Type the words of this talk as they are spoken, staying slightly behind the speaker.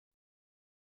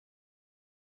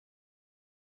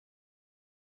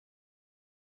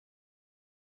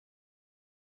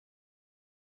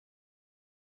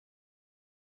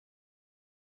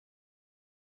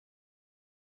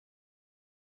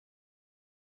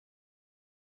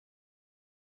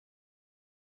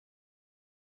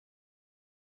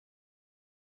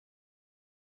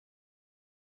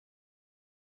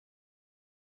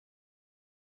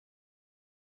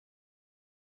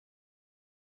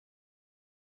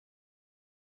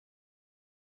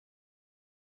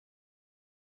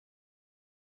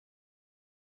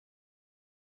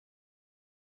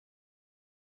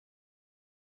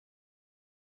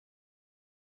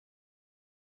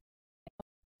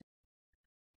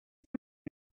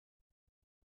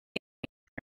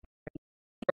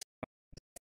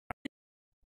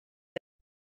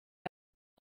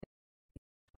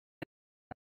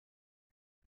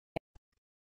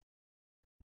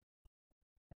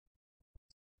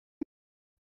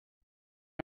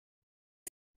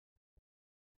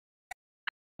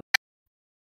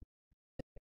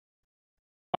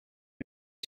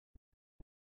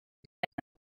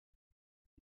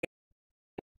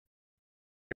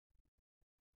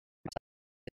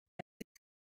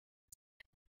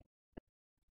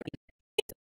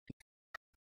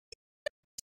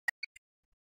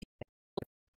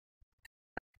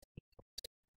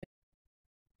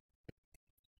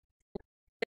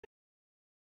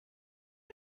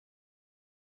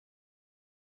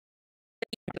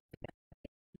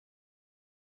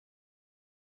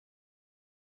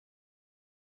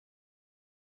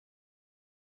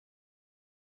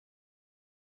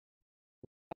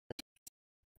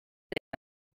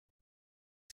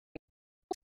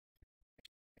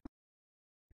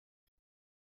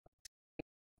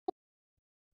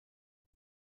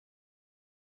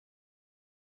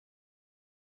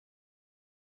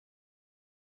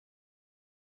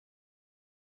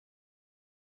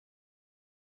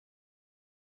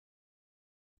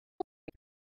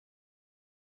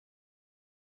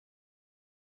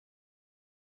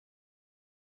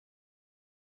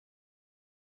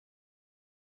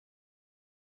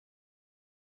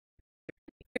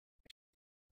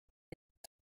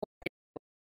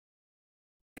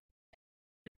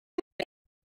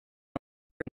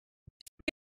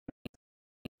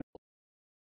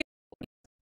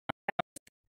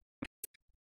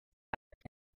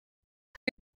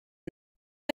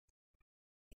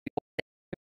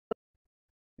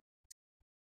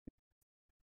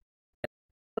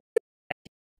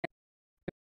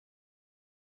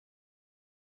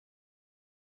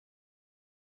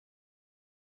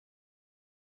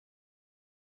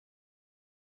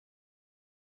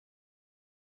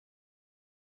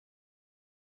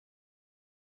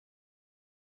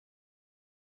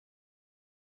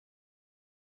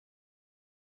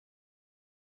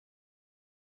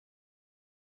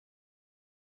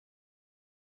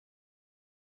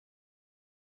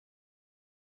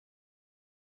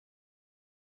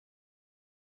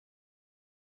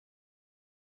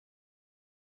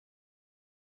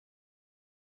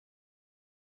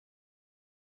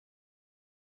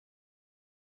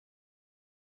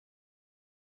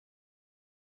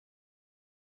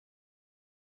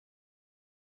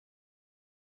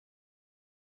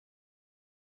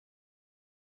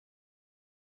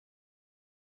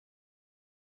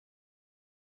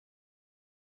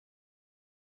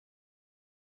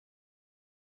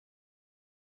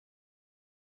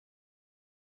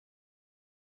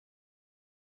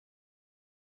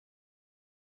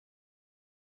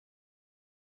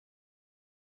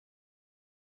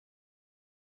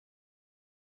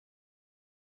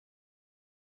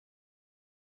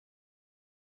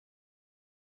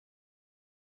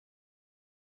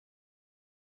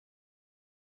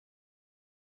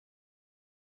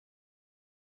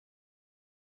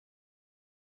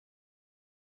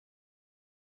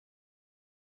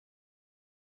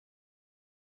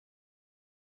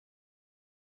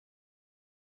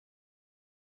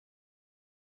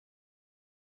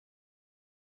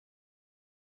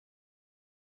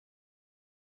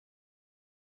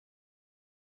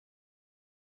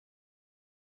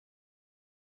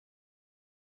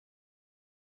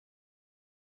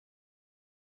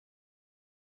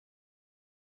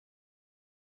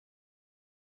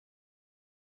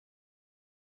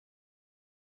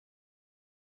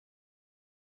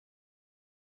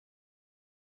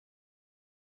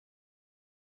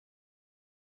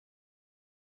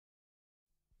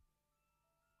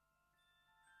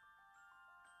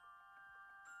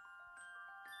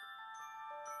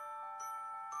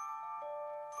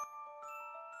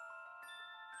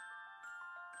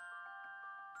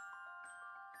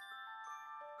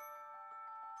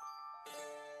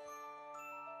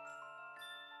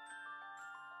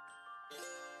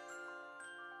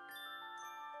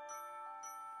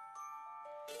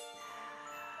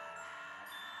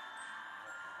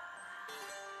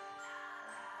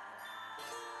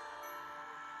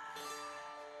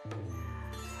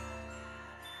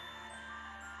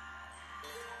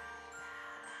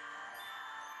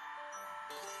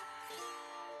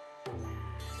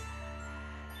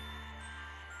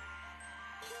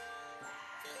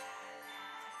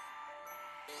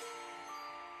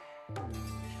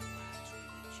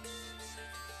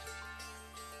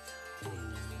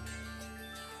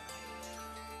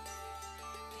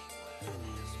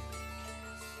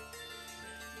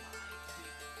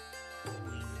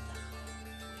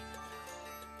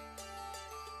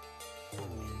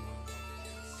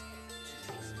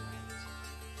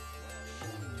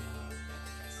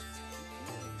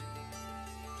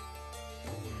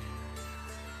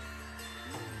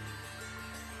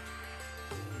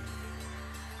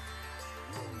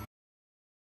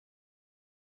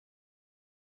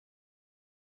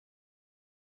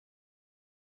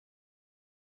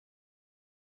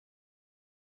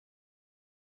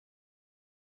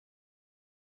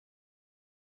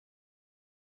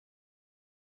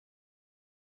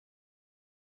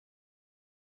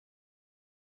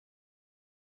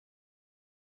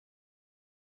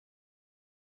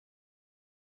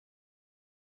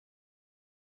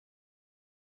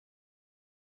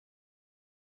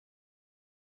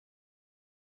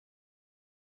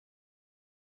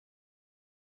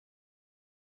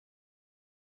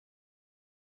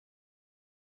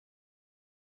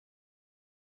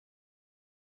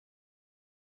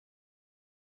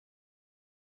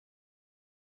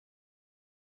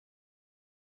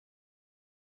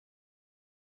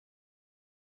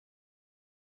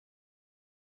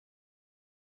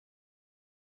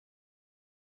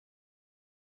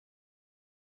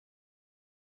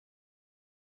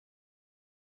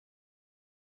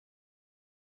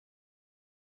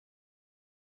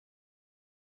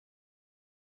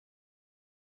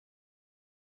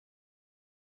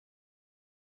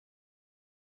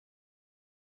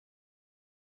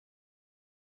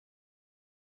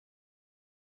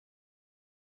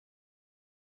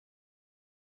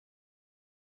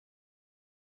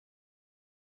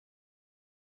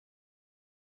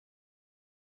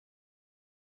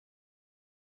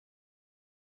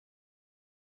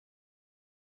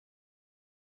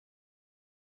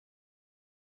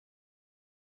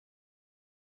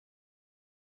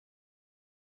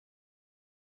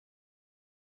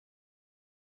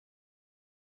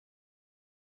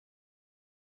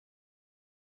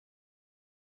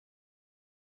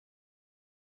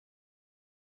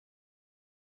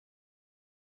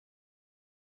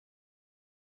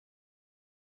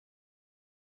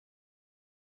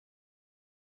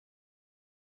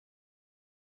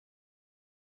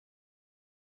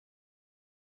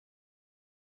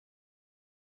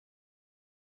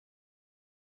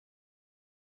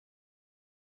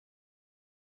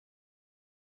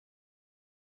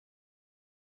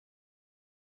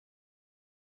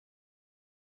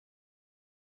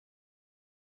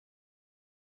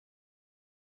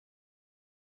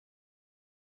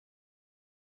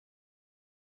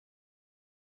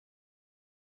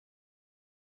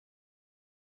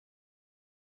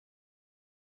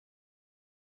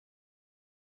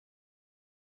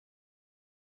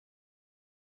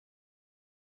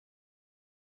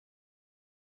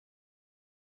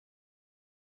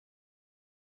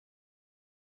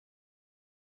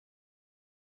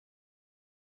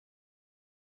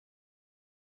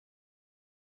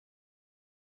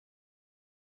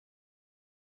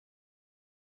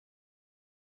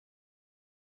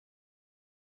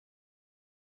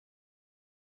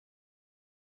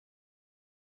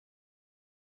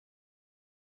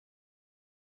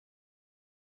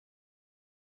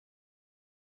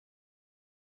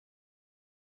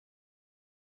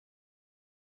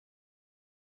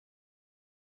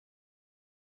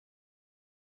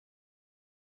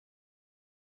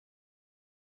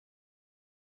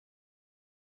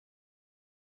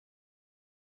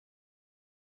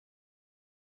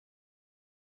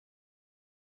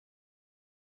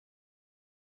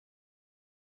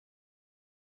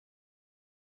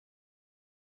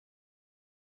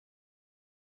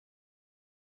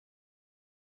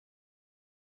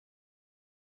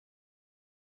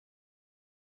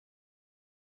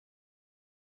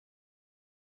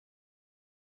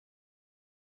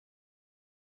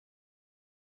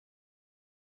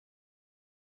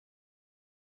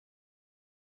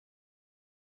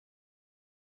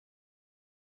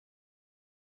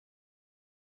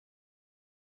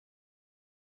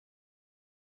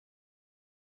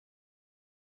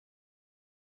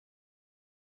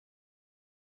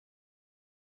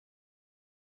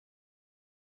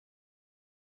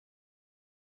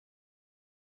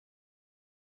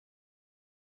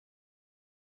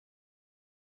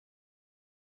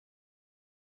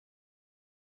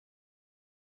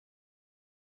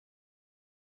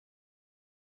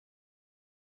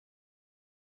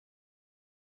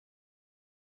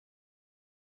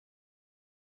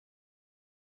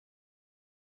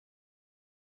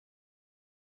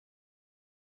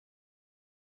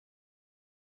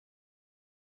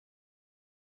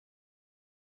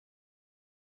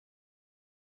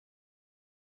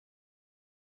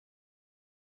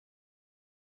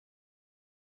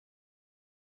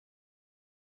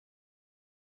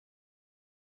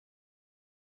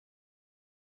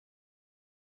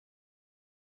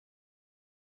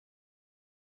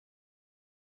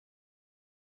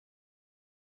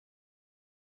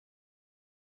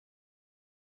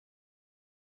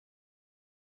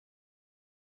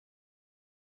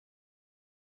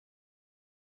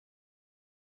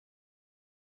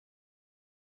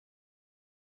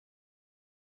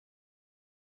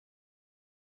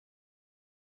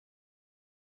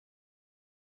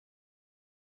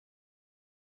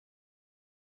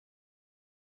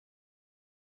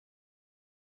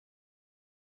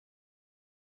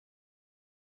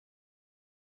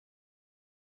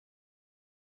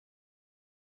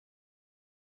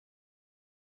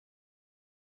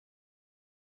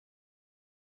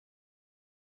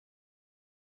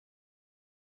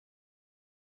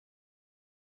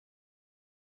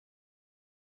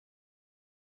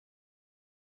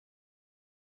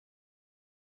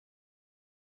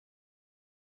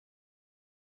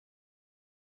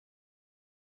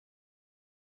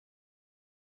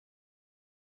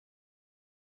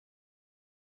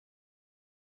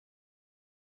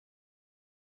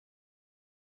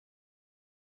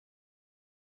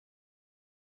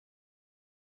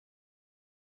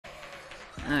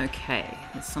Okay,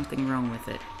 there's something wrong with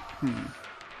it.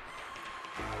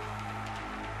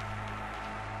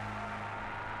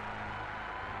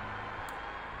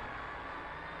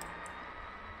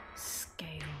 Scale,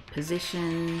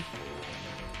 position.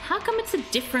 How come it's a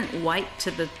different white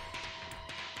to the...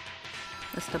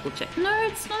 Let's double check. No,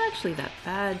 it's not actually that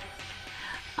bad.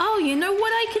 Oh, you know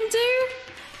what I can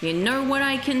do? You know what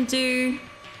I can do?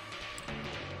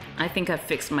 I think I've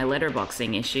fixed my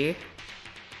letterboxing issue.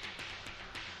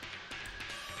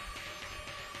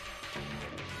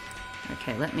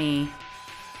 Okay, let me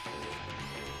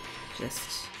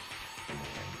just...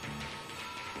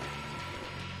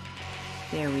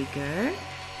 There we go.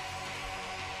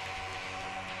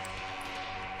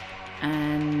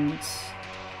 And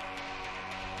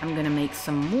I'm gonna make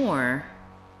some more.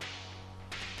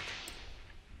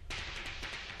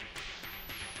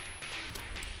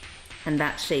 And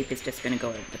that shape is just gonna go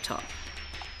over the top.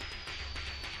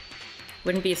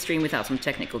 Wouldn't be a stream without some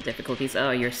technical difficulties.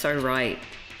 Oh, you're so right.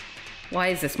 Why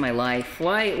is this my life?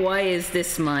 Why is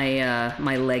this my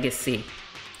my legacy?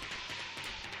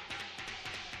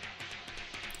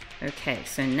 Okay,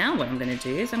 so now what I'm gonna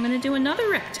do is I'm gonna do another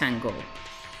rectangle.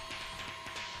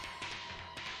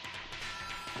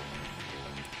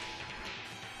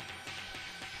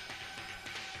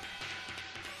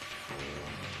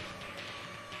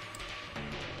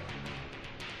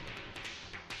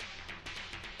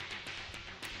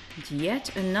 And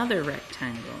yet another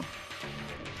rectangle.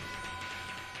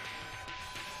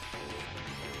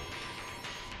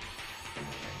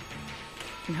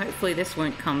 And hopefully this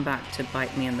won't come back to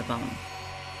bite me in the bum.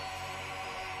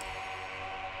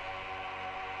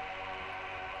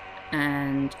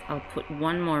 And I'll put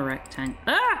one more rectangle.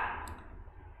 Ah!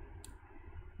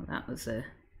 Well, that was a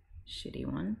shitty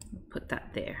one. I'll put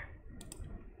that there.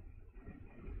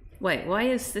 Wait, why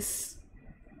is this...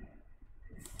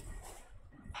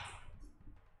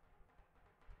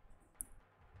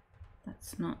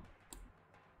 That's not...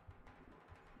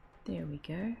 There we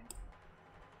go.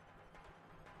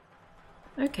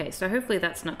 Okay, so hopefully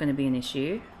that's not going to be an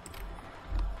issue.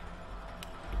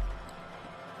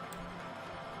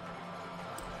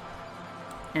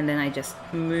 And then I just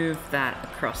move that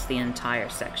across the entire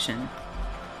section.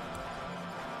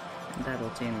 And that'll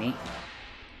do me.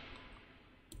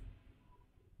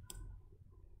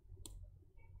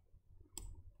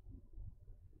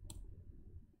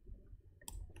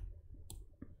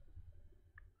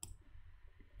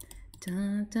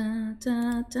 Da, da,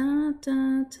 da, da,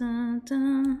 da, da,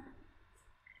 da.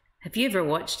 Have you ever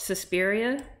watched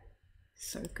Suspiria?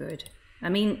 So good. I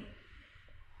mean,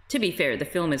 to be fair, the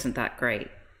film isn't that great.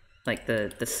 Like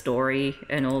the story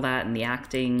and all that and the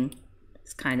acting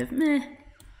is kind of meh.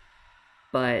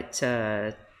 But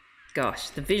gosh,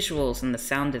 the visuals and the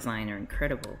sound design are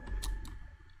incredible.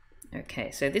 Okay,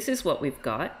 so this is what we've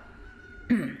got.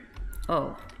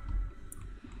 Oh.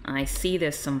 I see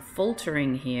there's some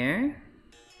faltering here.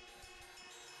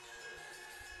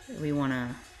 We want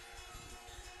to...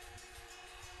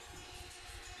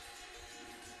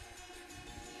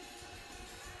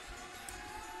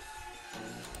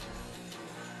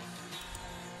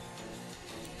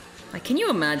 Like, can you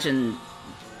imagine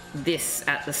this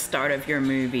at the start of your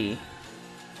movie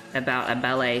about a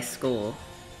ballet school?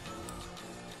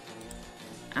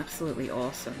 Absolutely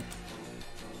awesome.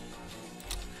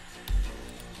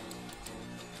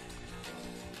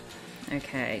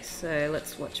 Okay, so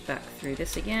let's watch back through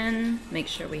this again. Make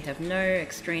sure we have no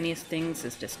extraneous things.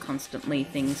 There's just constantly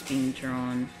things being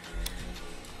drawn.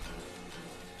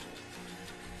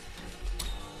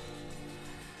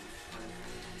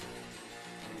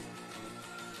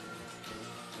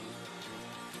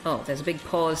 Oh, there's a big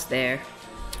pause there.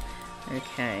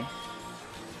 Okay.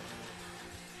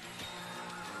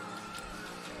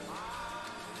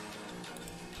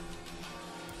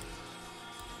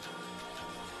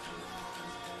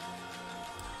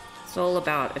 It's all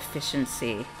about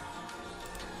efficiency.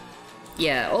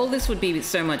 Yeah, all this would be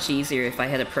so much easier if I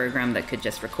had a program that could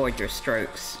just record your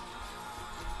strokes.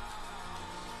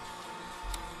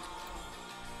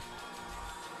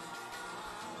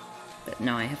 But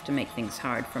no, I have to make things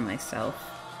hard for myself.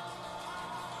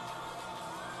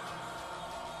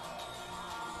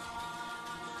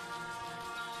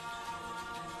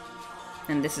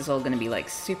 And this is all going to be like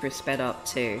super sped up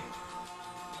too.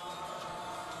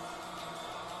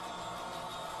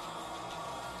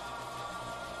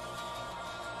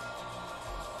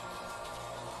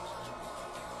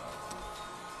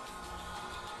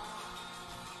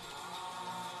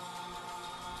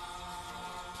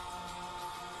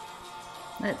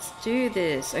 Let's do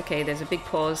this. Okay, there's a big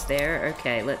pause there.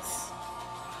 Okay, let's...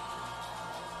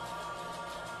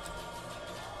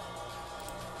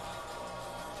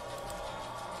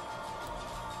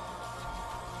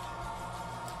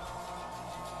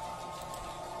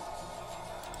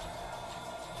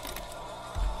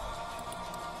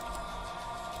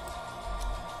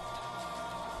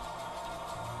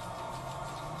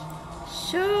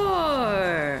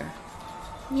 Sure.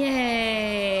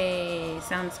 Yay.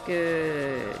 Sounds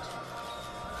good.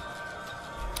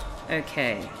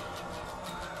 Okay.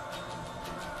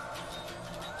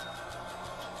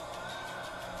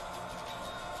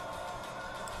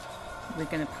 We're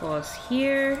gonna pause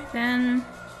here then.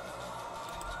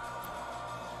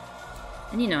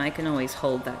 And you know, I can always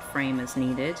hold that frame as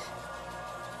needed.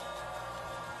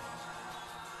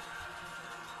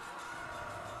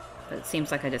 But it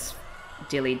seems like I just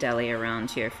dilly-dally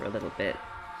around here for a little bit.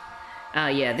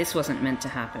 Yeah, this wasn't meant to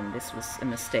happen. This was a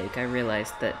mistake. I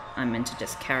realized that I'm meant to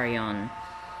just carry on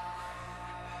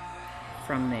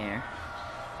from there.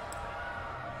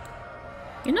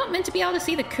 You're not meant to be able to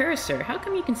see the cursor. How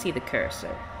come you can see the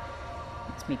cursor?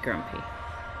 It's me grumpy.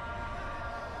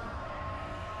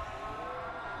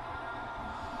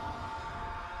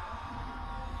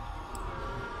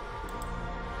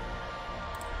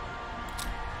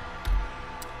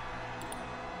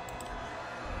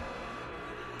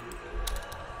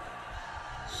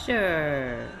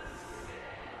 Sure.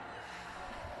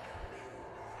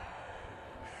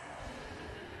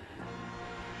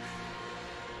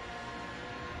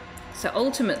 So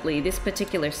ultimately, this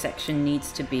particular section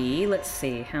needs to be, let's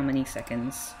see, how many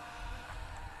seconds?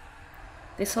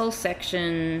 This whole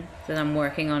section that I'm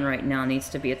working on right now needs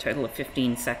to be a total of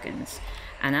 15 seconds.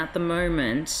 And at the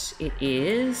moment, it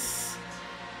is...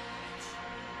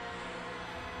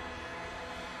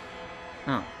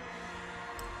 Oh.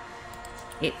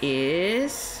 It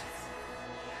is...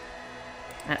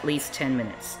 at least 10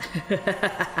 minutes.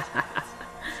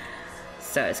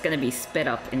 So it's going to be sped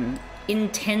up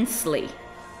intensely.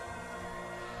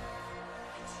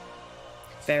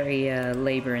 Very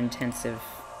labor-intensive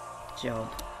job.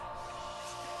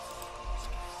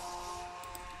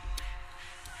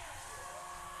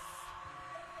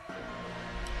 So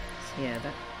yeah,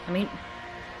 that... I mean,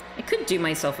 I could do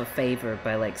myself a favor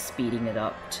by, like, speeding it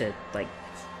up to, like,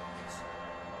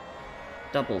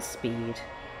 double speed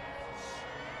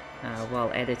while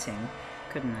editing,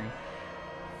 couldn't I?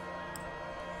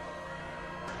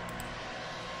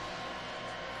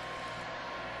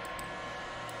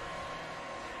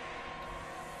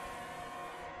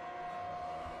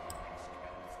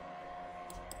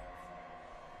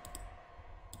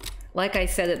 Like I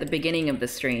said at the beginning of the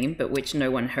stream, but which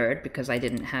no one heard because I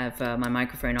didn't have my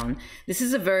microphone on, this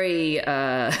is a very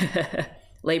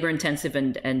labor-intensive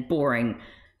and boring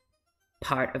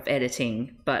part of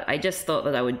editing, but I just thought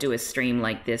that I would do a stream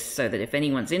like this so that if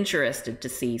anyone's interested to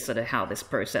see sort of how this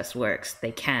process works,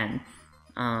 they can.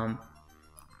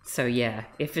 So yeah,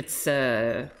 if it's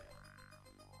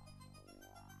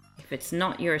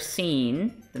not your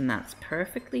scene, then that's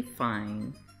perfectly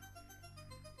fine.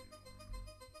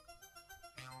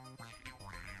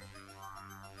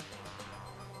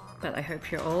 But I hope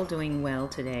you're all doing well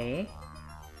today.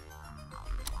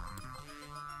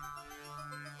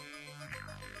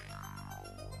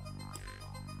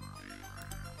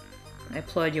 I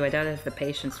applaud you. I doubt I have the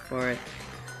patience for it.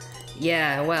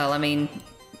 Yeah, well, I mean,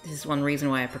 this is one reason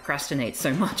why I procrastinate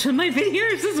so much on my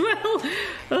videos as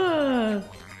well.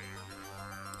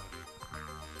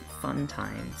 Fun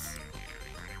times.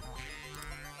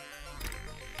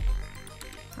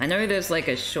 I know there's like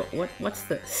a short... What's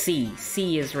the... C.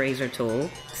 C is razor tool.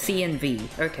 C and V.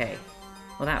 Okay.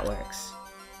 Well, that works.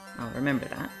 I'll remember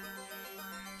that.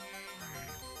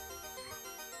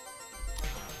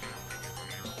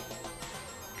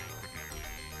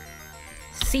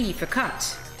 C for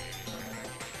cut.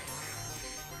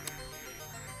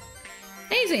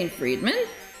 Hey, Zane Friedman. I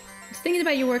was thinking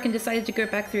about your work and decided to go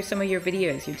back through some of your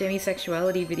videos. Your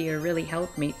demisexuality video really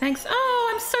helped me. Thanks.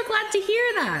 Oh, I'm so glad to hear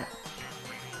that.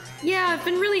 Yeah, I've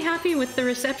been really happy with the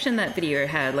reception that video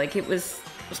had. Like, I was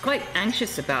quite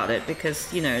anxious about it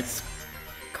because, you know, it's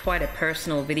quite a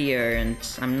personal video and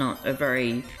I'm not a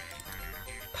very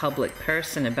public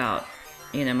person about,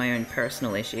 you know, my own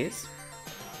personal issues.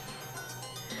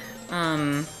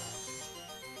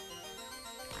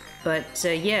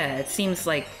 Yeah, it seems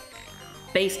like,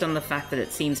 based on the fact that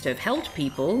it seems to have helped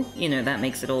people, you know, that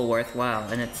makes it all worthwhile,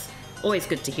 and it's always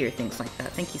good to hear things like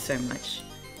that. Thank you so much.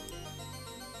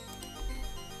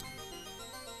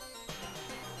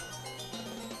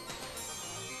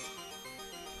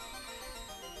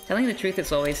 Telling the truth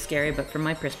is always scary, but from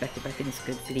my perspective, I think it's a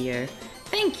good video.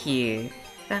 Thank you!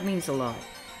 That means a lot.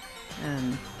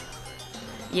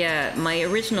 Yeah, my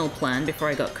original plan before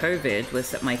I got COVID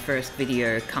was that my first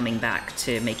video coming back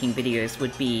to making videos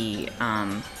would be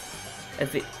a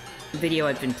video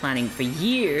I'd been planning for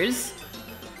years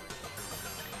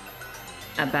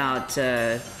about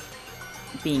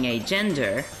being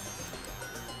agender,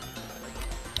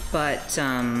 but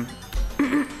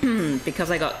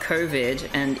because I got COVID,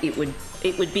 and it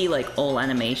would be like all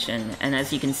animation, and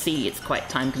as you can see, it's quite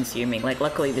time consuming. Like,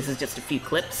 luckily this is just a few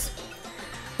clips,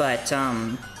 but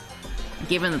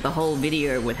given that the whole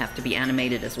video would have to be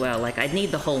animated as well, like I'd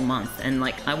need the whole month, and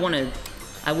like I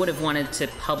would have wanted to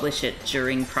publish it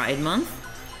during Pride Month,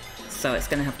 so it's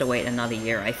gonna have to wait another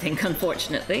year, I think,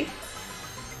 unfortunately.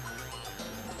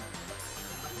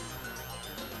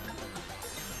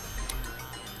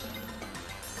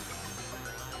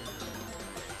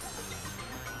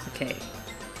 Okay.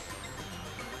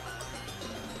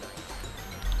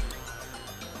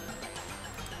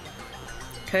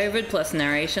 COVID plus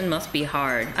narration must be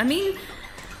hard. I mean,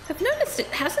 I've noticed it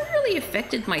hasn't really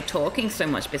affected my talking so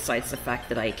much, besides the fact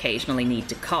that I occasionally need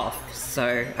to cough.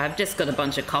 So I've just got a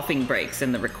bunch of coughing breaks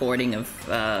in the recording of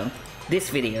this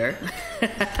video.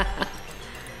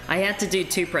 I had to do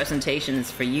 2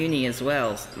 presentations for uni as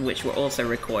well, which were also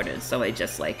recorded, so I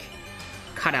just like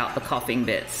cut out the coughing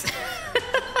bits.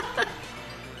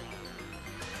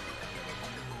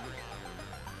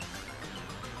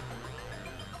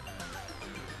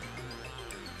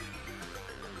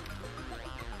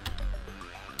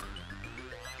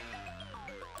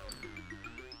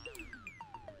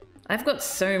 I've got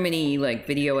so many like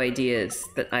video ideas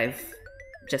that I've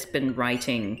just been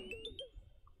writing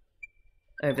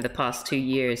over the past 2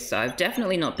 years, so I've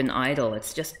definitely not been idle.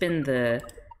 It's just been the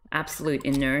absolute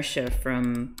inertia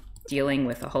from dealing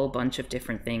with a whole bunch of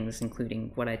different things,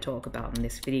 including what I talk about in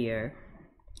this video.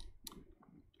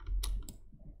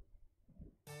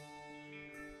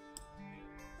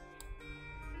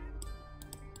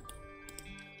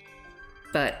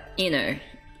 But, you know,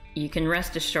 you can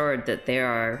rest assured that there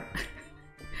are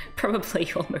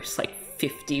probably almost like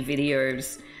 50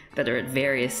 videos that are at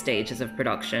various stages of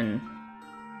production.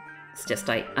 It's just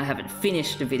I haven't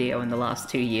finished a video in the last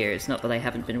 2 years, not that I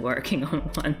haven't been working on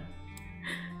one.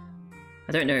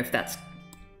 I don't know if that's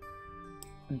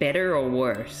better or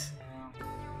worse.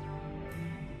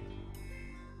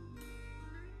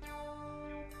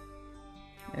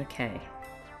 Okay.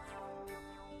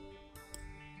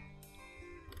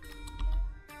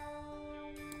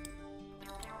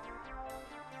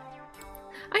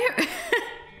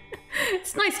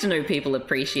 It's nice to know people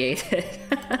appreciate it.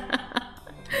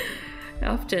 I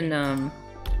often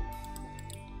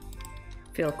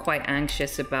feel quite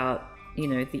anxious about, you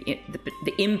know,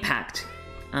 the impact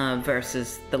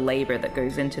versus the labor that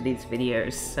goes into these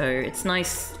videos. So it's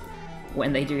nice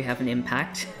when they do have an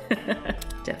impact.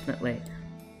 Definitely.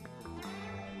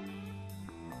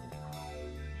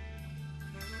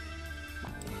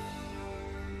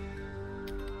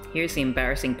 Here's the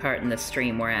embarrassing part in the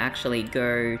stream where I actually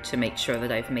go to make sure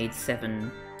that I've made 7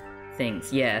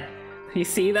 things. Yeah. You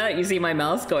see that? You see my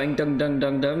mouse going dung dung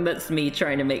dung dung? That's me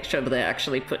trying to make sure that I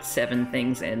actually put 7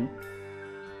 things in.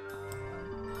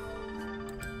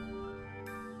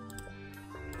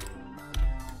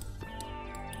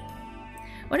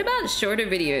 What about shorter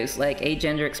videos like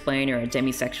Agender Explainer or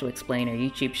Demisexual Explainer,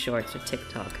 YouTube Shorts or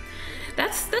TikTok?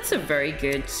 That's a very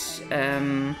good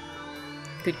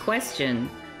good question.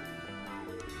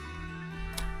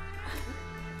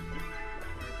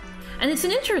 And it's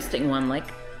an interesting one, like,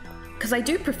 because I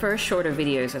do prefer shorter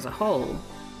videos as a whole.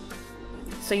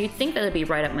 So you'd think that it'd be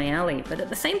right up my alley, but at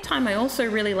the same time, I also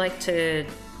really like to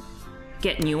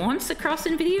get nuance across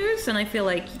in videos, and I feel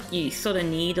like you sort of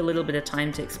need a little bit of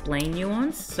time to explain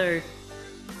nuance, so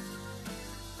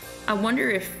I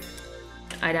wonder if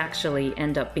I'd actually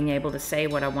end up being able to say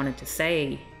what I wanted to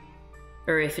say,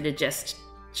 or if it'd just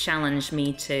challenge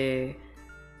me to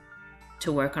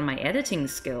work on my editing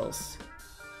skills.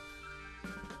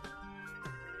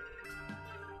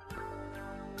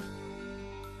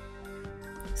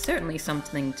 Certainly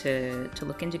something to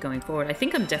look into going forward. I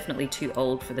think I'm definitely too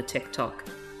old for the TikTok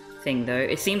thing, though.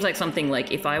 It seems like something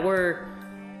like if I were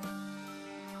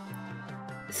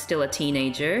still a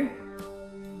teenager,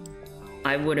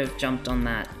 I would have jumped on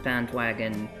that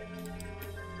bandwagon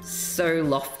so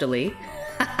loftily.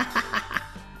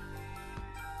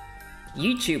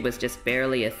 YouTube was just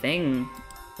barely a thing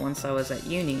once I was at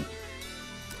uni.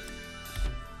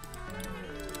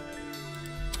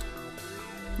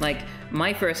 Like,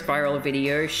 my first viral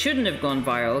video shouldn't have gone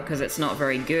viral because it's not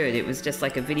very good. It was just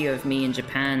like a video of me in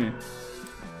Japan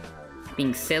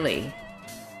being silly.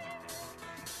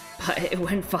 But it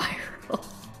went viral.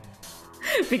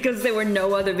 Because there were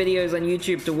no other videos on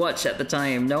YouTube to watch at the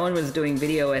time. No one was doing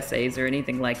video essays or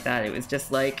anything like that. It was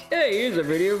just like, hey, here's a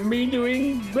video of me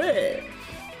doing bleh.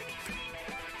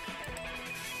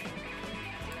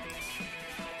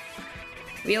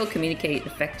 We all communicate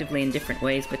effectively in different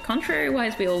ways, but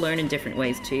contrary-wise, we all learn in different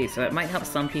ways too, so it might help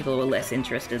some people who are less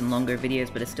interested in longer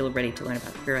videos but are still ready to learn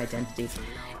about queer identities.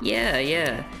 Yeah,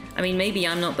 yeah. I mean, maybe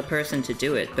I'm not the person to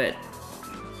do it, but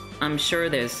I'm sure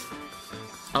there's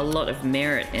a lot of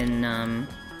merit in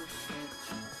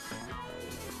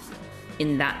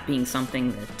that being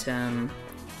something that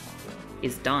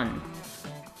is done.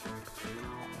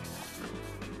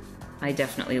 I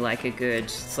definitely like a good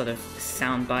sort of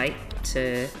soundbite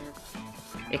to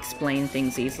explain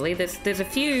things easily. There's a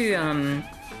few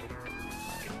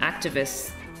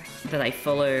activists that I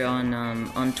follow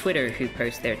on Twitter who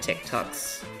post their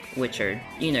TikToks, which are,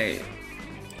 you know,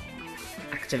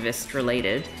 activist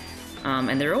related,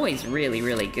 and they're always really,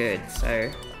 really good.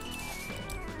 So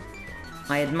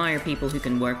I admire people who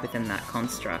can work within that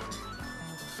construct.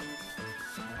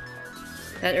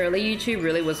 That early YouTube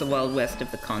really was the Wild West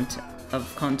of the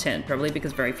content, probably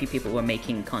because very few people were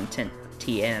making content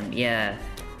TM, yeah.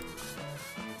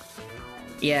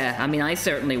 Yeah, I mean, I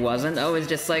certainly wasn't. I was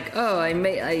just like, oh,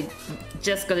 I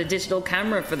just got a digital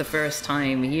camera for the first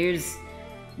time. Here's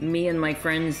me and my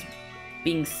friends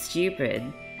being stupid.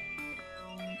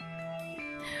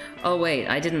 Oh wait,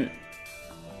 I didn't...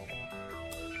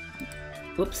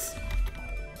 Whoops.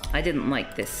 I didn't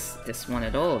like this one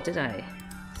at all, did I?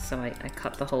 So I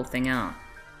cut the whole thing out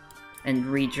and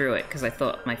redrew it because I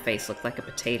thought my face looked like a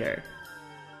potato.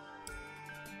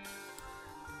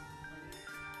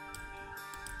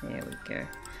 There we go.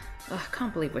 Oh, I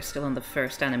can't believe we're still on the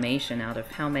first animation out of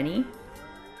how many?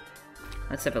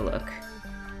 Let's have a look.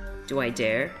 Do I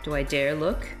dare? Do I dare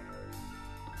look?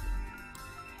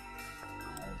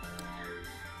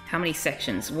 How many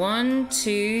sections? 1,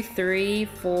 2, 3,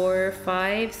 4,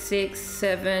 5, 6,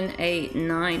 7, 8,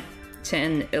 9,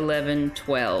 10, 11,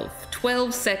 12.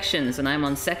 12 sections, and I'm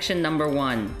on section number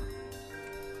 1.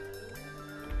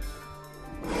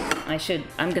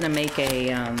 I'm gonna make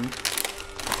a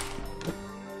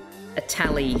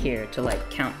tally here to like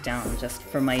count down just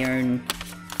for my own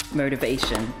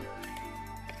motivation.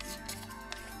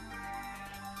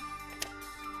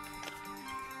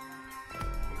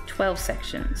 "12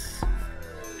 sections.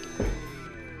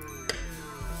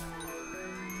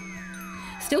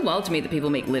 Still wild to me that people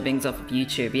make livings off of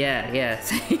YouTube. Yeah, yeah.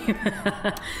 Same.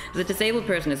 As a disabled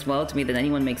person, it's wild to me that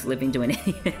anyone makes a living doing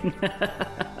anything.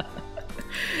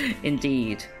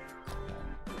 Indeed.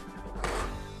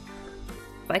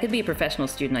 If I could be a professional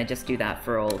student, I'd just do that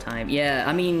for all time. Yeah,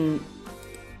 I mean,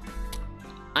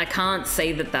 I can't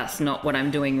say that that's not what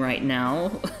I'm doing right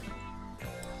now.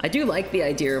 I do like the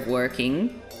idea of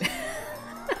working.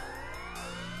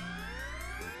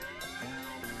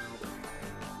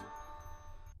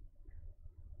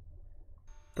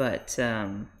 But,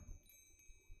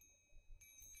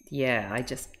 yeah, I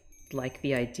just like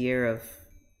the idea of...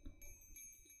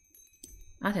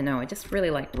 I don't know, I just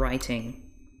really like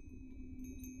writing.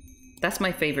 That's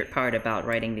my favorite part about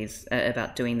writing these,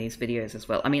 about doing these videos as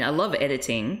well. I mean, I love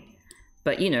editing,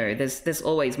 but you know, there's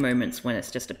always moments when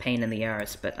it's just a pain in the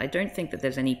arse, but I don't think that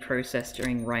there's any process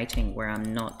during writing where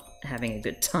I'm not having a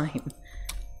good time.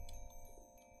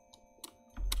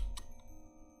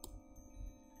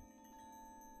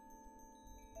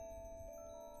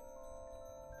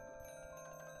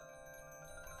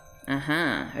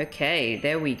 Okay,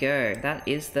 there we go. That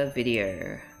is the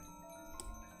video.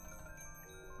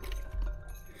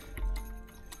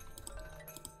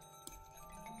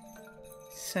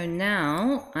 So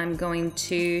now I'm going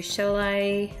to,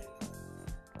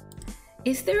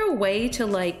 is there a way to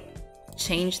like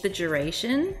change the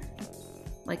duration?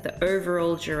 Like the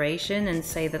overall duration, and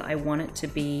say that I want it to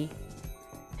be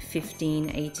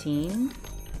 15:18?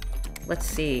 Let's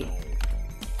see.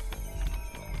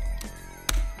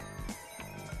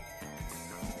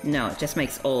 No, it just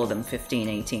makes all of them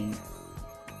 15:18.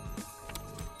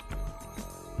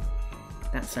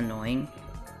 That's annoying.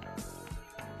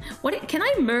 What? Can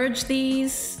I merge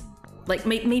these? Like,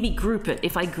 maybe group it.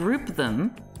 If I group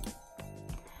them,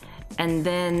 and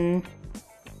then...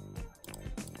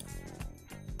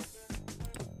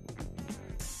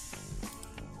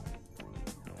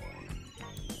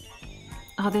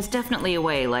 Oh, there's definitely a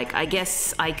way. Like, I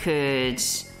guess I could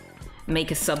make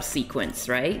a subsequence,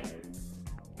 right?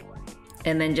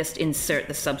 And then just insert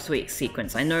the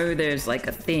subsequence. I know there's like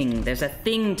a thing. There's a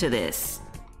thing to this.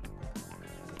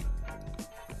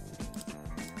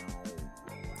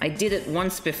 I did it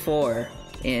once before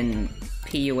in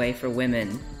PUA for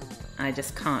Women. I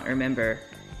just can't remember.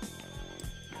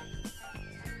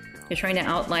 You're trying to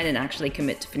outline and actually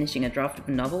commit to finishing a draft of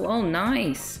a novel? Oh,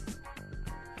 nice!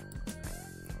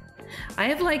 I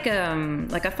have like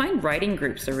I find writing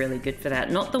groups are really good for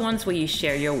that. Not the ones where you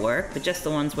share your work, but just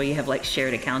the ones where you have like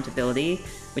shared accountability,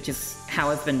 which is how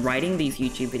I've been writing these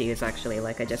YouTube videos actually.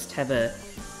 Like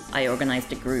I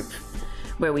organized a group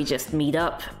where we just meet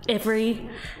up every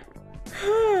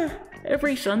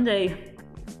Sunday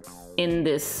in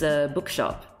this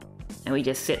bookshop. And we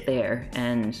just sit there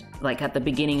and like at the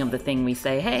beginning of the thing we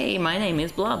say, hey, my name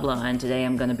is blah blah and today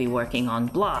I'm going to be working on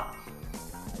blah.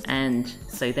 And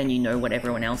so then you know what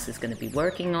everyone else is going to be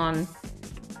working on.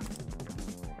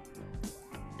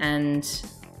 And...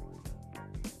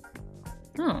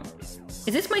 oh.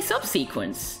 Is this my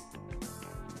subsequence?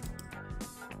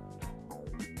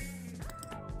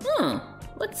 Huh.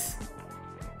 Let's...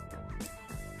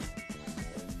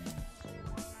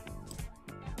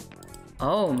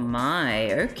 oh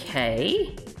my,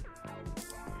 okay.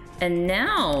 And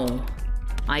now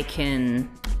I can...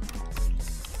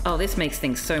 oh, this makes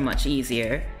things so much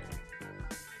easier.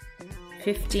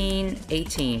 15,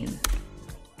 18.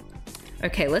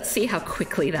 Okay, let's see how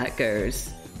quickly that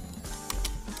goes.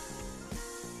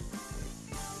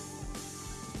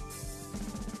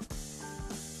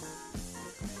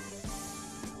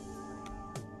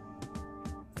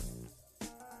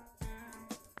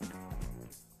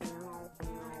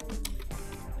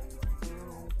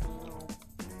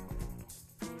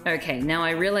 Okay, now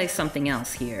I realize something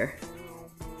else here.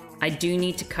 I do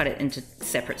need to cut it into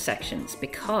separate sections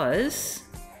because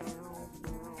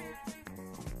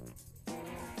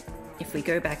if we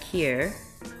go back here,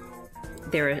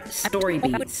 there are story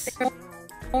beats.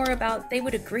 More about they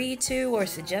would agree to or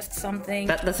suggest something.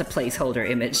 That's a placeholder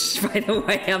image, by the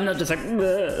way. I'm not just like...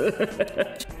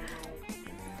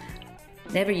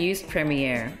 never used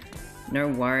Premiere. No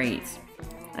worries.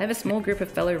 I have a small group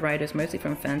of fellow writers, mostly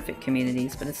from fanfic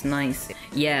communities, but it's nice.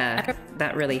 Yeah,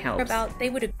 that really helps. About they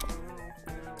would.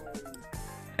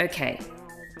 Okay.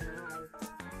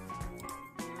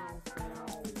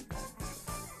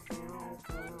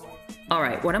 All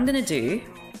right, what I'm gonna do...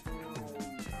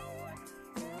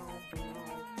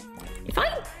 if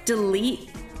I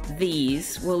delete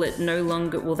these, will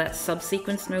that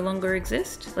subsequence no longer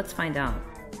exist? Let's find out.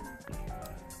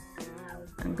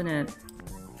 I'm gonna...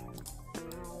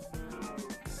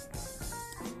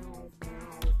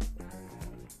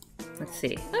 let's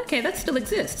see. Okay, that still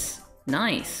exists.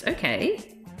 Nice,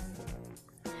 okay.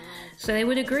 So they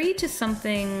would agree to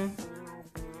something...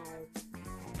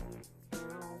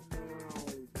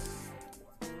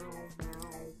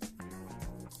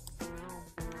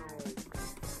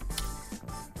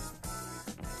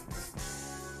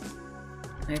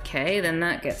 okay, then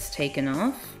that gets taken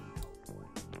off.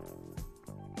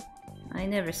 I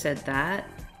never said that.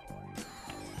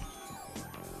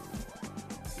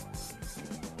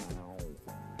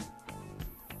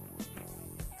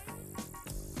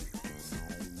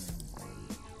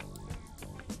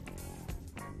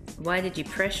 Why did you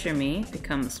pressure me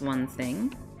becomes one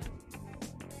thing.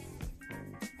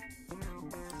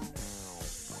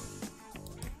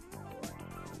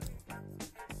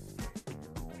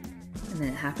 And then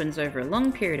it happens over a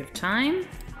long period of time.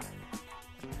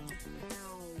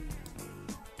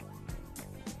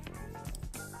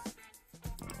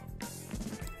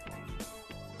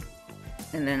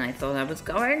 And then I thought I was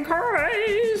going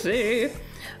crazy.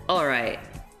 All right.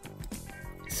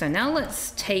 So now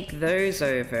let's take those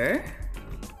over.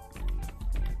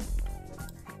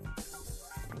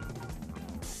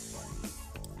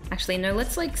 Actually, no,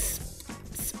 let's like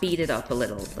speed it up a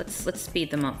little. Let's speed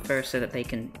them up first so that they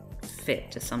can fit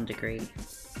to some degree.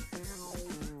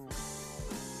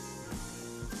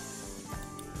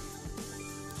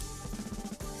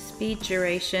 Speed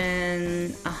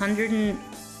duration 100 and...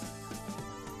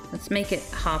 let's make it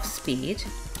half speed.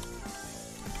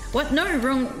 What? No,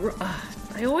 wrong.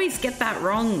 I always get that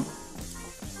wrong.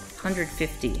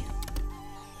 150.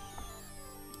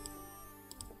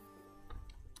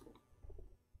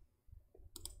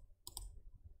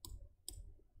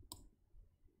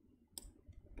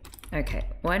 Okay,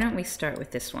 why don't we start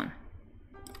with this one?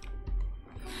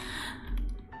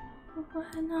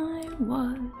 When I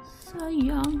was a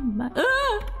young man.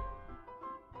 Ah!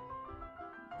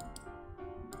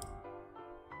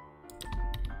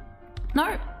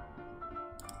 No.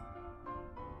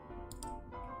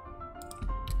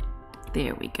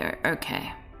 There we go.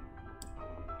 Okay.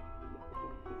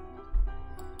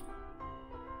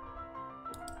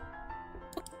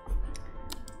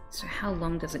 So how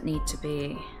long does it need to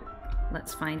be?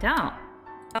 Let's find out.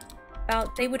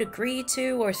 About they would agree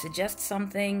to or suggest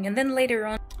something, and then later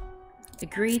on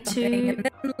agree to.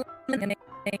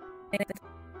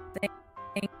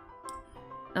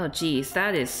 Oh geez,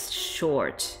 that is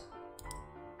short.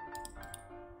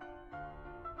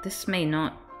 This may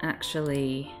not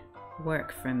actually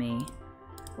work for me.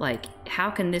 Like, how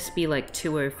can this be like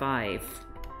 205?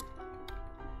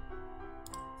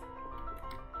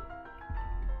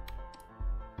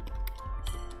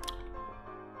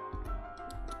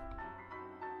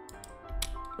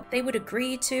 They would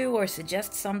agree to or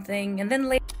suggest something, and then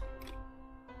later.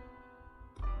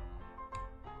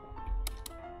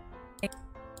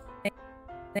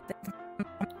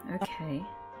 Okay.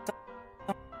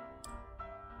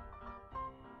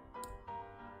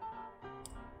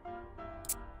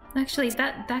 Actually,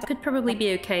 that could probably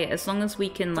be okay as long as we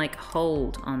can like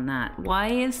hold on that. Why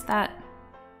is that?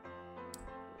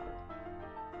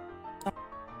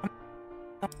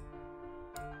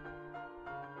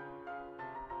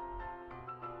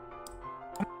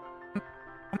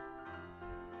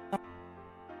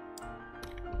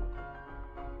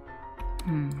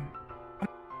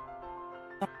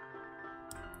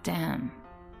 Damn.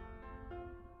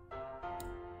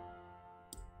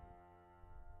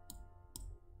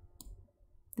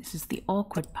 This is the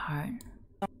awkward part.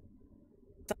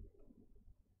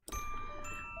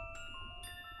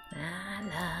 La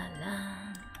la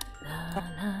la la la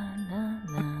la la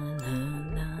la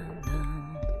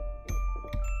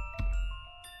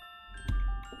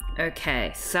la.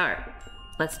 Okay, so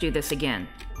let's do this again.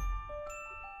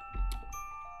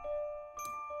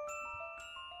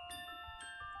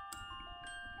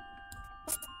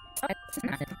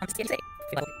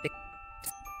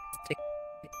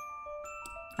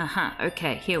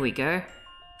 Okay, here we go.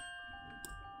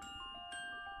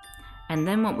 And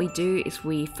then what we do is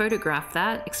we photograph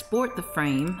that, export the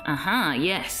frame.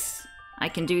 Yes, I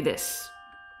can do this.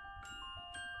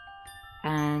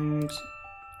 And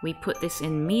we put this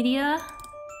in media.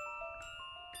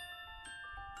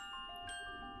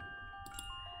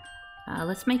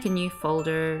 Let's make a new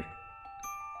folder.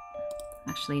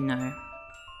 Actually, no.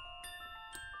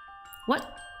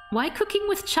 What? Why cooking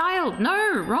with child?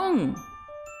 No, wrong.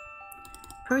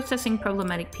 Processing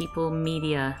problematic people,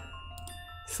 media.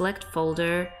 Select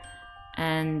folder,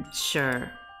 and sure.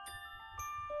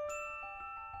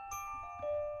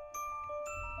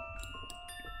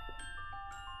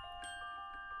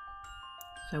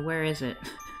 So where is it?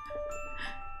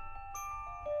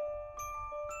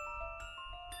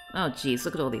 Oh geez,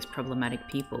 look at all these problematic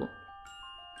people.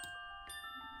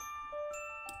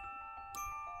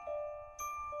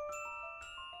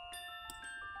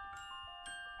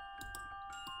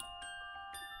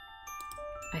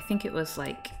 I think it was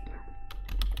like,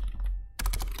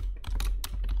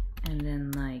 and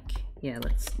then like, yeah,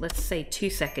 let's say 2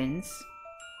 seconds.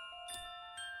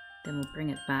 Then we'll bring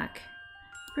it back.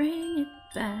 Bring it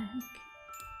back.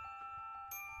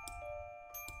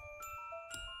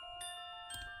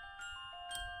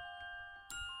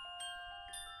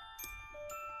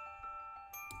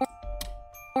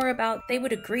 Or about they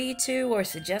would agree to or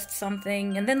suggest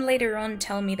something, and then later on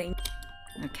tell me they.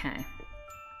 Okay.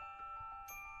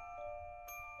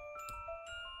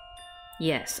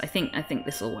 Yes, I think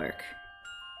this will work.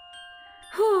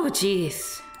 Oh,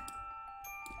 jeez.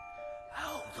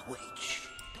 Oh, the witch.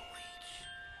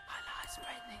 I lie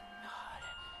spreading God.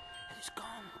 It is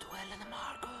gone to Helena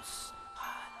Marcos.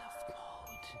 I love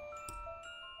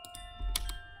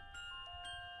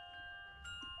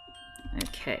mode.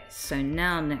 Okay, so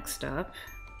now next up.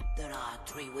 There are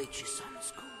 3 witches on the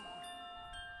school.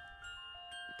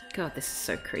 God, this is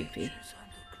so creepy.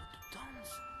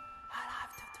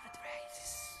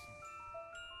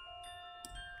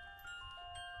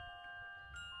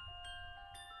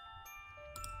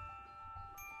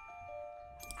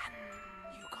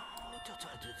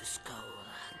 To the school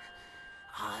and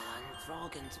Iron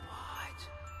Froggen's Bite.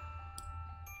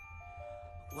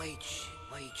 Wait.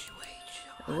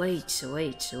 The witch.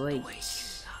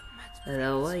 There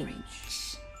are 1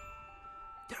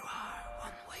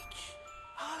 witch.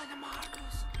 Helena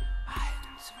Marcos,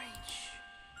 Iron's Reach.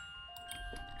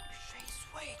 She's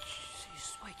witch.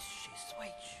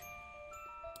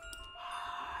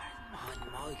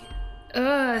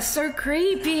 Ugh, so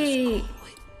creepy.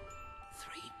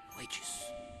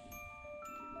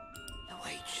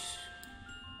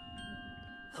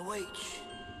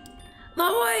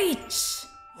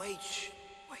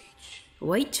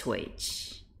 Wait.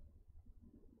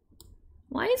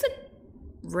 Why is it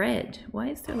red? Why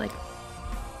is there like...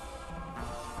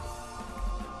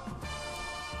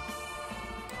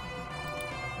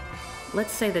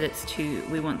 Let's say that it's 2.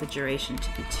 We want the duration to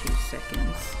be 2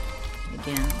 seconds.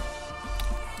 Again.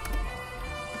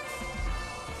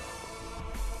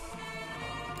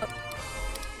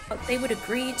 They would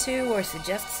agree to or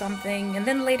suggest something, and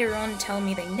then later on tell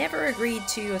me they never agreed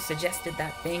to or suggested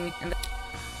that thing, and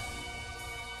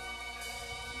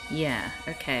Yeah,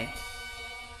 okay.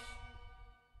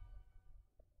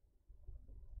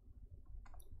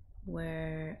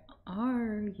 Where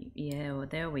are you? Yeah, well,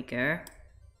 there we go.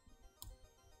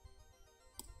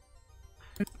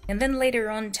 And then later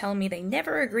on tell me they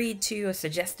never agreed to or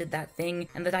suggested that thing,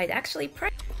 and that I'd actually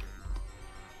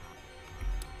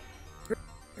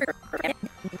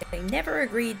They never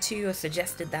agreed to or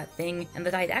suggested that thing, and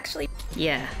that I'd actually...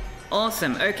 Yeah.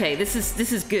 Awesome. Okay, this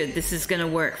is good. This is gonna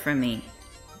work for me.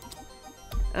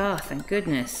 Oh, thank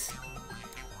goodness.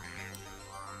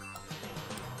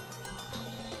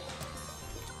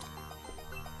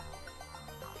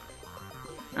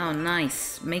 Oh,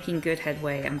 nice. Making good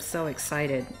headway. I'm so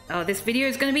excited. Oh, this video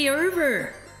is gonna be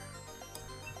over!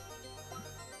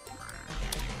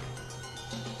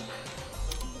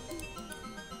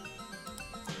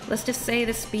 Let's just say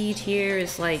the speed here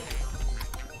is like...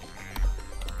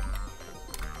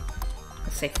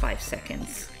 let's say 5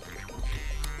 seconds.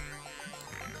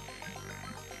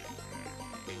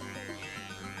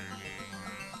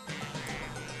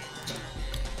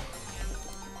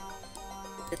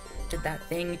 Did that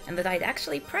thing, and that I'd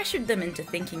actually pressured them into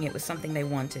thinking it was something they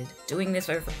wanted. Doing this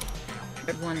over...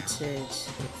 Wanted...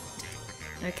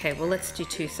 Okay, well let's do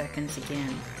 2 seconds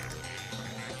again.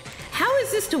 How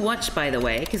is this to watch, by the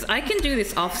way? Because I can do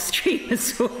this off stream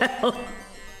as well.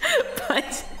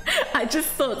 But I just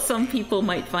thought some people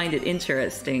might find it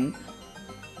interesting.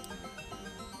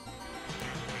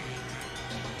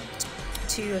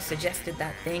 To or suggested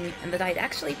that thing, and that I'd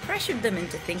actually pressured them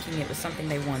into thinking it was something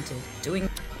they wanted. Doing...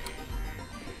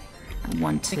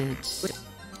 Wanted...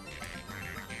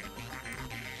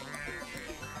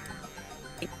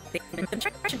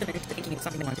 pressured them into thinking it was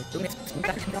something they wanted. Doing this...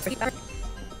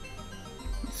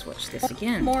 Let's watch this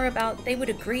again. More about they would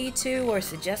agree to or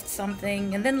suggest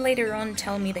something, and then later on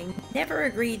tell me they never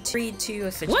agreed to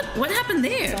or suggest... What happened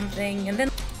there? Something, and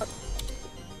then...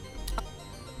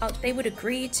 they would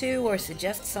agree to or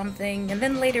suggest something, and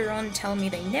then later on tell me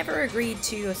they never agreed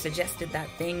to or suggested that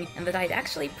thing, and that I'd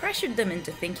actually pressured them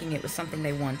into thinking it was something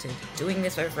they wanted. Doing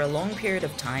this over a long period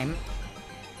of time.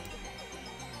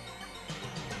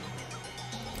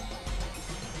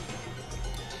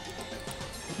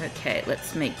 Okay,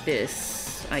 let's make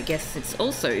this... I guess it's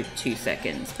also 2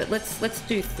 seconds, but let's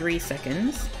do 3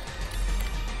 seconds.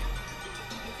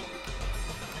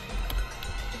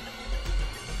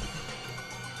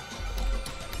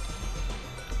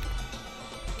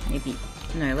 Maybe...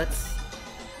 no, let's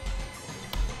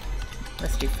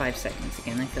do 5 seconds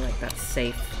again. I feel like that's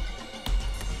safe.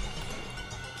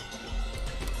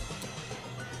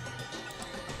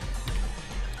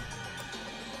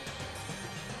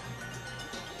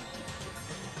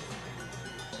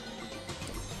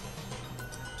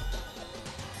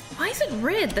 Why is it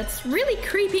red? That's really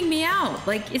creeping me out.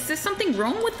 Like, is there something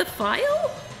wrong with the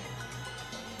file?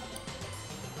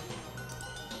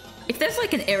 If there's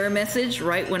like an error message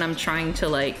right when I'm trying to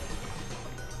like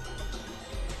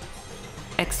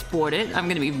export it, I'm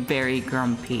gonna be very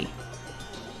grumpy.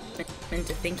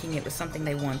 Into thinking it was something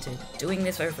they wanted. Doing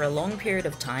this over a long period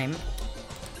of time.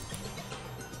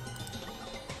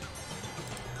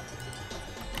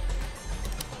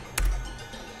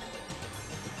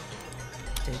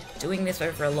 Doing this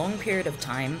over a long period of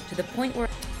time, to the point where...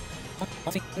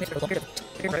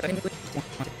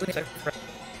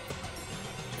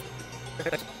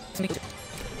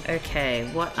 Okay,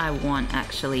 what I want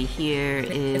actually here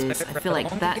is... I feel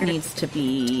like that needs to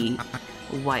be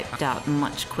wiped out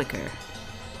much quicker.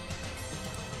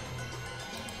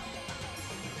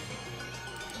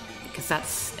 Because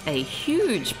that's a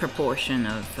huge proportion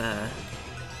of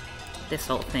this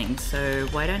whole thing, so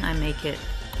why don't I make it...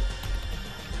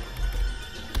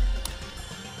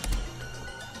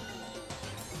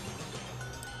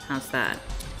 How's that?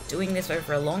 Doing this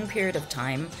over a long period of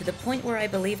time, to the point where I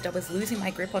believed I was losing my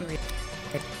grip on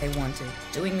they wanted.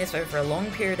 Doing this over a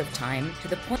long period of time, to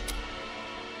the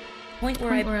point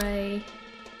where I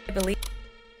believe...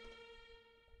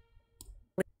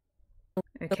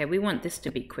 Okay, we want this to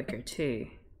be quicker too.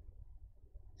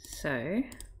 So...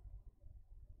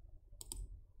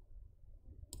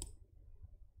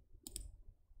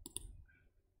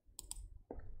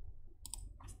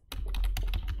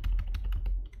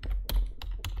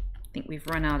 I think we've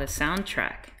run out of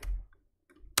soundtrack.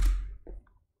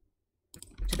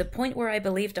 To the point where I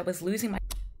believed I was losing my...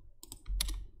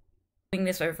 Doing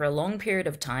this over a long period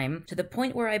of time, to the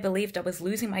point where I believed I was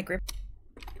losing my grip...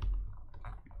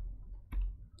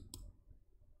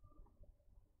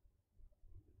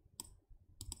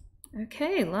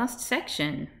 Okay, last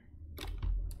section.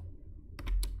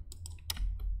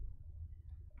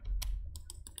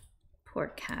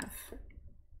 Port calf.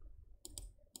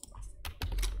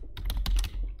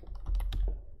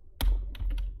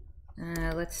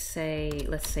 Let's say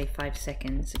 5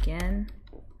 seconds again.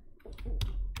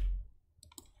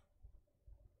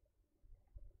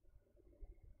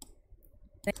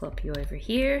 Plop you over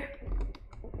here.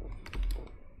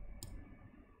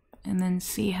 And then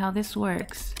see how this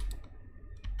works.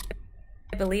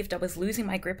 I believed I was losing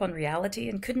my grip on reality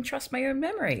and couldn't trust my own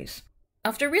memories.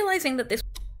 After realizing that this...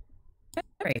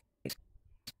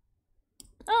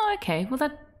 Oh, okay.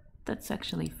 Well, that's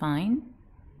actually fine.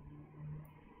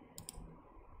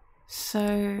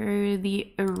 So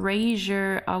the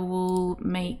erasure I will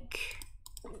make...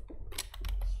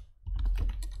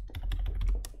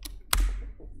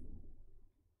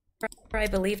 I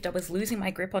believed I was losing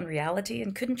my grip on reality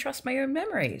and couldn't trust my own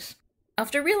memories.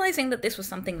 After realizing that this was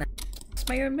something that...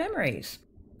 my own memories.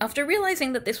 After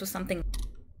realizing that this was something...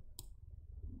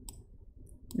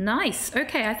 Nice.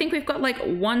 Okay, I think we've got like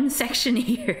one section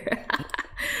here.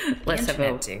 Let's have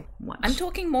a watch. I'm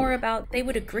talking more about they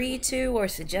would agree to or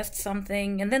suggest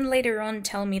something, and then later on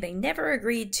tell me they never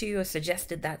agreed to or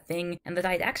suggested that thing, and that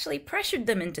I'd actually pressured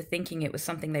them into thinking it was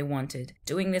something they wanted.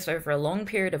 Doing this over a long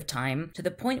period of time, to the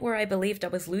point where I believed I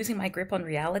was losing my grip on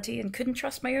reality and couldn't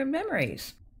trust my own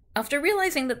memories. After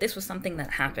realizing that this was something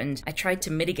that happened, I tried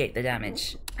to mitigate the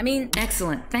damage. I mean...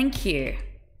 Excellent. Thank you.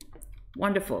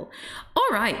 Wonderful. All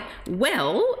right.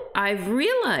 Well, I've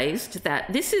realized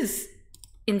that this is,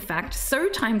 in fact, so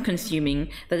time-consuming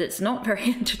that it's not very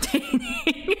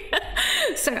entertaining.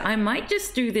 So I might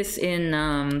just do this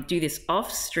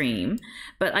off-stream,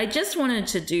 but I just wanted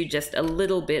to do just a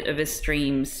little bit of a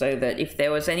stream so that if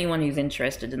there was anyone who's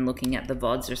interested in looking at the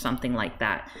VODs or something like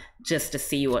that, just to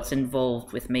see what's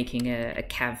involved with making a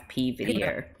CAV-P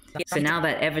video. So now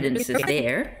that evidence is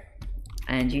there,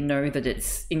 and you know that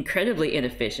it's incredibly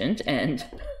inefficient and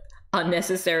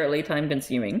unnecessarily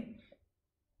time-consuming.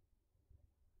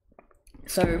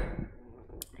 So,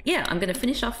 yeah, I'm going to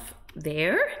finish off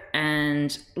there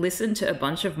and listen to a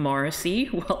bunch of Morrissey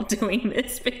while doing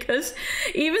this, because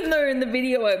even though in the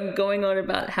video I'm going on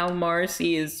about how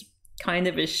Morrissey is kind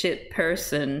of a shit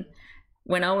person,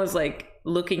 when I was like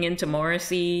looking into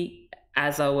Morrissey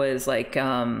as I was like, you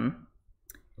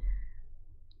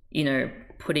know,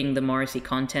 putting the Morrissey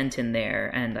content in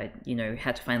there, and I, you know,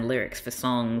 had to find lyrics for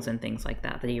songs and things like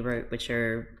that he wrote, which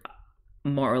are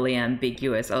morally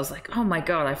ambiguous. I was like, oh my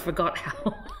god, I forgot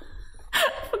how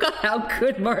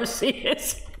good Morrissey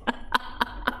is.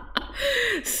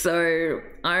 So,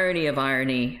 irony of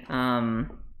irony,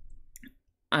 I'm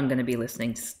going to be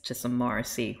listening to some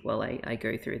Morrissey while I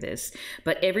go through this.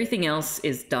 But everything else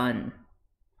is done,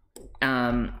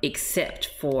 except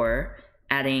for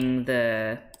adding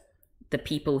the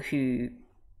people who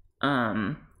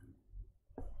have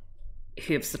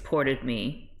supported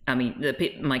me. I mean,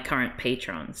 my current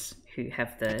patrons who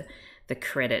have the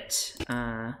credit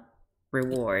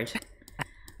reward,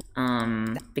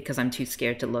 because I'm too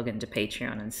scared to log into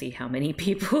Patreon and see how many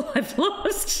people I've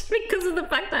lost because of the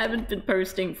fact I haven't been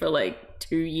posting for like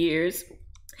 2 years.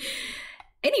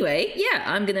 Anyway, yeah,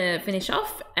 I'm gonna finish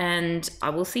off and I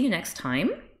will see you next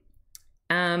time.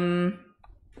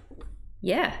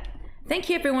 Yeah. Thank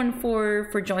you everyone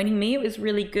for joining me. It was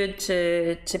really good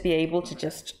to be able to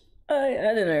just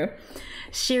I don't know,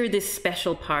 share this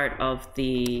special part of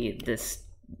this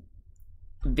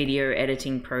video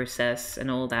editing process and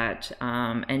all that,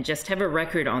 and just have a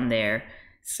record on there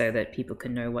so that people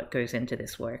can know what goes into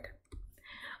this work.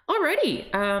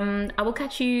 Alrighty, I will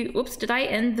catch you. Oops, did I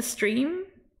end the stream?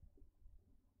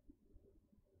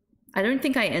 I don't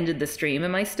think I ended the stream.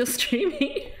 Am I still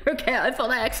streaming? Okay, I thought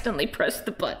I accidentally pressed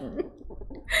the button.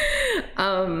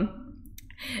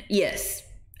 Yes.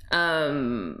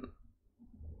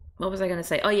 What was I going to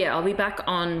say? Oh yeah, I'll be back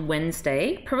on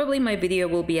Wednesday. Probably my video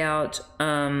will be out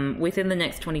within the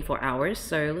next 24 hours.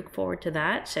 So look forward to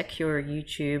that. Check your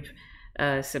YouTube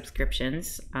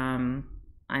subscriptions. I'm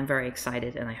very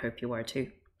excited and I hope you are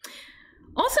too.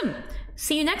 Awesome.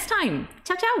 See you next time.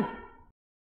 Ciao, ciao.